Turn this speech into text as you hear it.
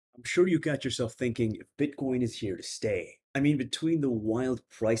I'm sure you catch yourself thinking if Bitcoin is here to stay. I mean, between the wild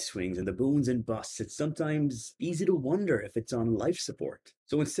price swings and the booms and busts, it's sometimes easy to wonder if it's on life support.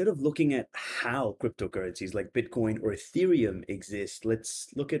 So instead of looking at how cryptocurrencies like Bitcoin or Ethereum exist, let's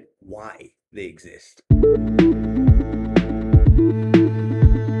look at why they exist.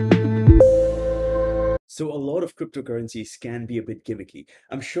 So a lot of cryptocurrencies can be a bit gimmicky.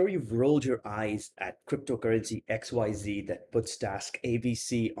 I'm sure you've rolled your eyes at cryptocurrency XYZ that puts task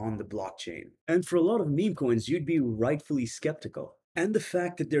ABC on the blockchain. And for a lot of meme coins, you'd be rightfully skeptical. And the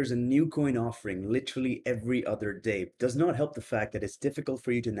fact that there's a new coin offering literally every other day does not help the fact that it's difficult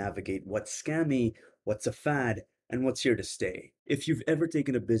for you to navigate what's scammy, what's a fad, and what's here to stay. If you've ever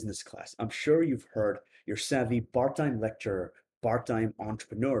taken a business class, I'm sure you've heard your savvy part-time lecturer, part-time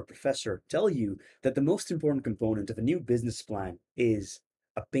entrepreneur, professor tell you that the most important component of a new business plan is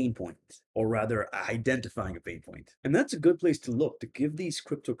a pain point, or rather, identifying a pain point. And that's a good place to look to give these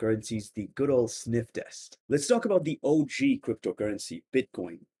cryptocurrencies the good old sniff test. Let's talk about the OG cryptocurrency,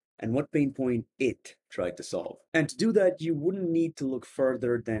 Bitcoin, and what pain point it tried to solve. And to do that, you wouldn't need to look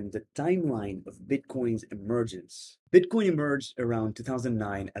further than the timeline of Bitcoin's emergence. Bitcoin emerged around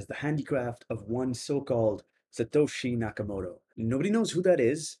 2009 as the handicraft of one so-called Satoshi Nakamoto. Nobody knows who that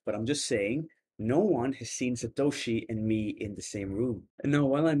is, but I'm just saying, no one has seen Satoshi and me in the same room. And now,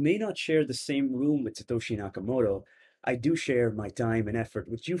 while I may not share the same room with Satoshi Nakamoto, I do share my time and effort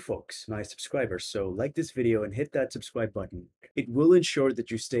with you folks, my subscribers. So like this video and hit that subscribe button. It will ensure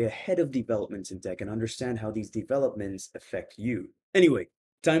that you stay ahead of developments in tech and understand how these developments affect you. Anyway,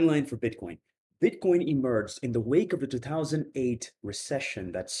 timeline for Bitcoin. Bitcoin emerged in the wake of the 2008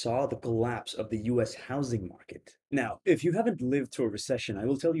 recession that saw the collapse of the US housing market. Now, if you haven't lived through a recession, I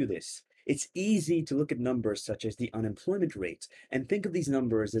will tell you this. It's easy to look at numbers such as the unemployment rate and think of these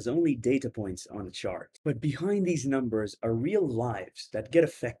numbers as only data points on a chart. But behind these numbers are real lives that get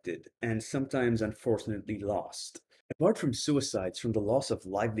affected and sometimes unfortunately lost. Apart from suicides, from the loss of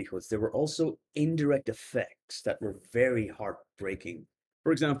livelihoods, there were also indirect effects that were very heartbreaking.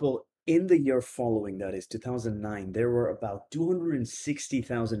 For example, in the year following, that is 2009, there were about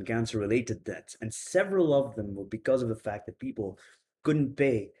 260,000 cancer-related deaths, and several of them were because of the fact that people couldn't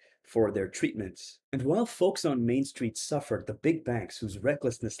pay for their treatments. And while folks on Main Street suffered, the big banks, whose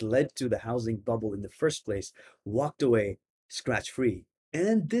recklessness led to the housing bubble in the first place, walked away scratch-free.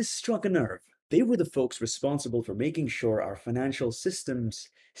 And this struck a nerve. They were the folks responsible for making sure our financial systems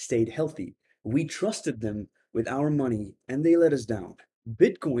stayed healthy. We trusted them with our money, and they let us down.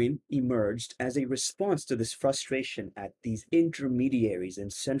 Bitcoin emerged as a response to this frustration at these intermediaries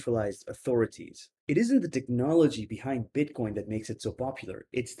and centralized authorities. It isn't the technology behind Bitcoin that makes it so popular,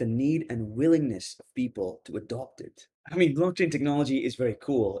 it's the need and willingness of people to adopt it. I mean, blockchain technology is very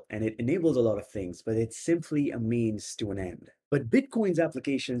cool and it enables a lot of things, but it's simply a means to an end. But Bitcoin's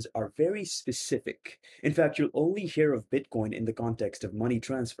applications are very specific. In fact, you'll only hear of Bitcoin in the context of money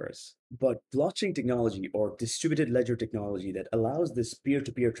transfers. But blockchain technology or distributed ledger technology that allows this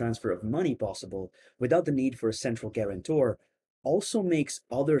peer-to-peer transfer of money possible without the need for a central guarantor also makes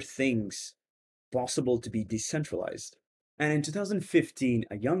other things possible to be decentralized. And in 2015,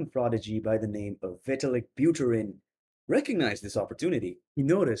 a young prodigy by the name of Vitalik Buterin recognized this opportunity. He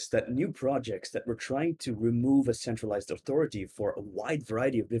noticed that new projects that were trying to remove a centralized authority for a wide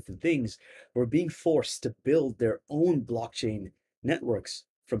variety of different things were being forced to build their own blockchain networks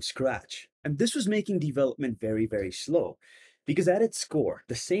from scratch. And this was making development very, very slow. Because at its core,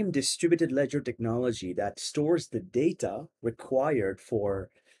 the same distributed ledger technology that stores the data required for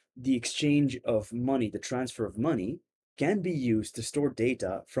the exchange of money, the transfer of money, can be used to store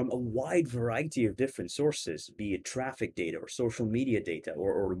data from a wide variety of different sources, be it traffic data or social media data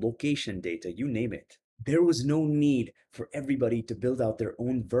or location data, you name it. There was no need for everybody to build out their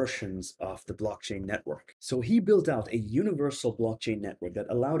own versions of the blockchain network. So he built out a universal blockchain network that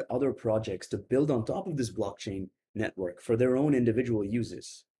allowed other projects to build on top of this blockchain network for their own individual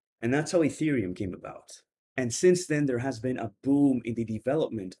uses. And that's how Ethereum came about. And since then, there has been a boom in the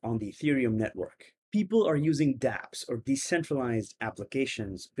development on the Ethereum network. People are using dApps or decentralized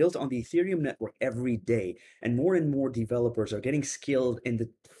applications built on the Ethereum network every day, and more developers are getting skilled in the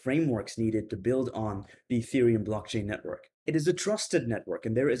frameworks needed to build on the Ethereum blockchain network. It is a trusted network,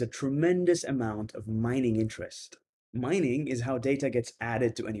 and there is a tremendous amount of mining interest. Mining is how data gets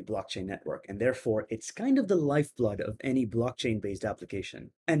added to any blockchain network, and therefore it's kind of the lifeblood of any blockchain-based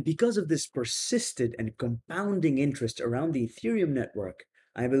application. And because of this persistent and compounding interest around the Ethereum network,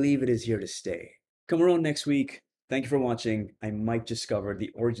 I believe it is here to stay. Come around next week. Thank you for watching. I might just cover the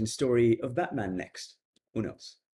origin story of Batman next. Who knows?